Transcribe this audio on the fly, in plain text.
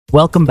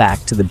Welcome back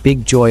to the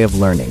Big Joy of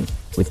Learning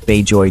with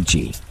Bayjoy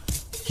G.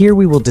 Here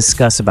we will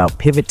discuss about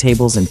pivot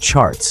tables and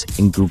charts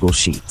in Google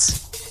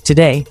Sheets.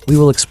 Today, we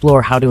will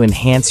explore how to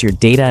enhance your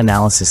data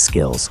analysis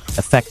skills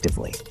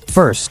effectively.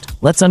 First,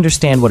 let's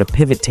understand what a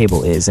pivot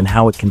table is and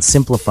how it can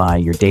simplify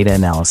your data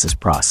analysis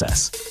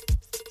process.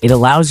 It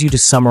allows you to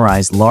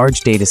summarize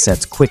large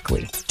datasets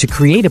quickly. To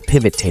create a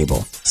pivot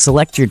table,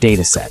 select your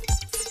dataset.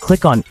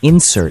 Click on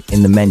Insert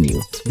in the menu,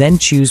 then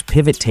choose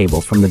Pivot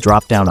Table from the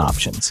drop-down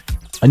options.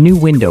 A new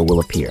window will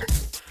appear.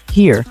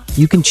 Here,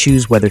 you can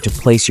choose whether to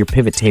place your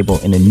pivot table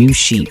in a new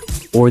sheet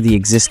or the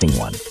existing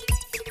one.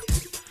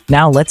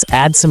 Now let's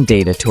add some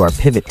data to our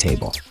pivot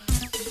table.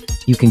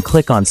 You can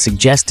click on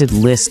Suggested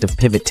List of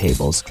Pivot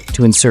Tables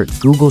to insert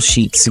Google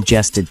Sheets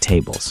suggested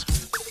tables.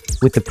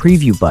 With the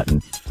Preview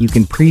button, you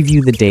can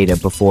preview the data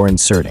before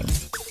inserting.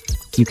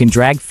 You can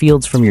drag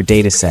fields from your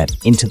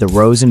dataset into the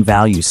rows and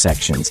values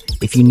sections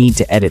if you need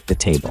to edit the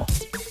table.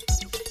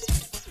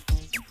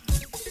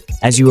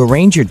 As you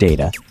arrange your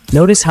data,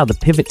 notice how the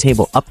pivot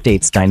table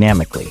updates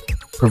dynamically,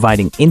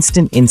 providing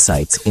instant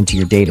insights into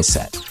your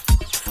dataset.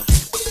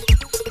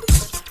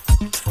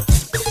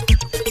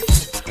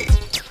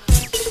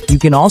 You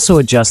can also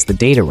adjust the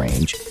data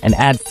range and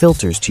add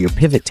filters to your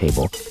pivot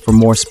table for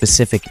more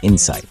specific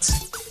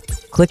insights.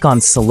 Click on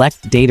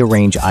Select Data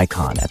Range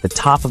icon at the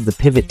top of the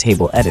pivot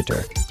table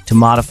editor to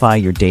modify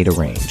your data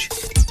range.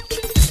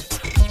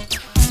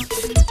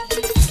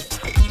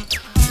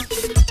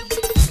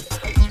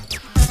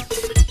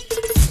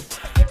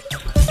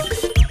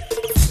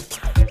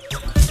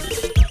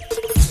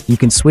 You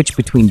can switch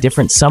between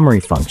different summary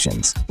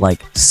functions,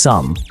 like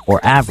sum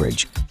or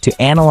average, to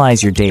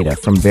analyze your data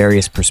from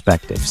various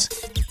perspectives.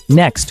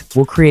 Next,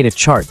 we'll create a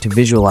chart to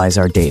visualize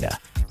our data.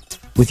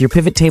 With your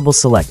pivot table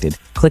selected,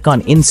 click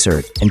on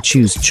Insert and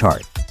choose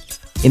Chart.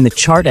 In the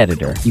chart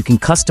editor, you can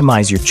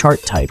customize your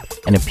chart type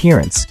and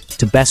appearance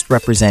to best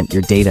represent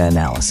your data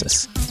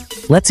analysis.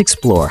 Let's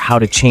explore how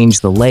to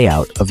change the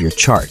layout of your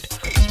chart.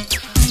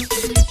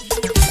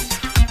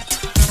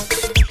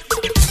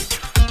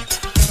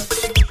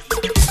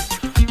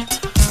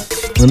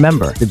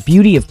 Remember, the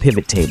beauty of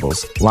pivot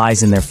tables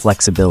lies in their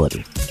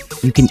flexibility.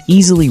 You can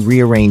easily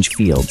rearrange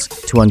fields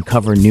to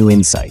uncover new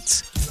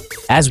insights.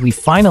 As we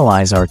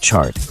finalize our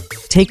chart,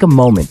 take a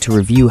moment to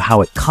review how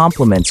it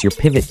complements your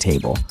pivot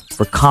table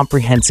for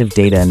comprehensive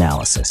data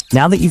analysis.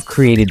 Now that you've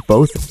created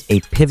both a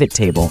pivot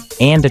table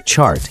and a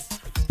chart,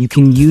 you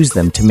can use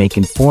them to make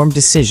informed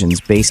decisions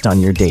based on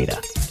your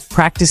data.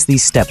 Practice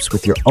these steps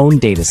with your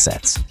own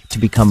datasets to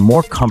become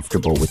more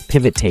comfortable with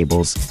pivot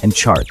tables and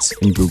charts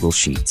in Google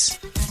Sheets.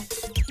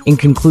 In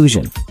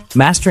conclusion,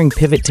 mastering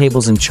pivot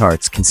tables and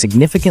charts can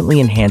significantly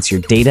enhance your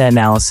data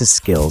analysis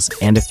skills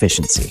and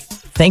efficiency.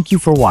 Thank you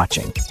for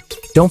watching.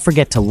 Don't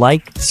forget to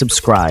like,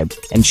 subscribe,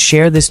 and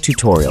share this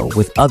tutorial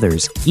with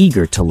others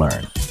eager to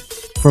learn.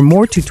 For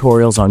more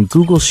tutorials on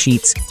Google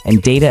Sheets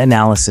and data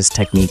analysis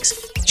techniques,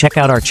 check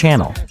out our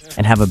channel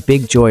and have a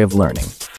big joy of learning.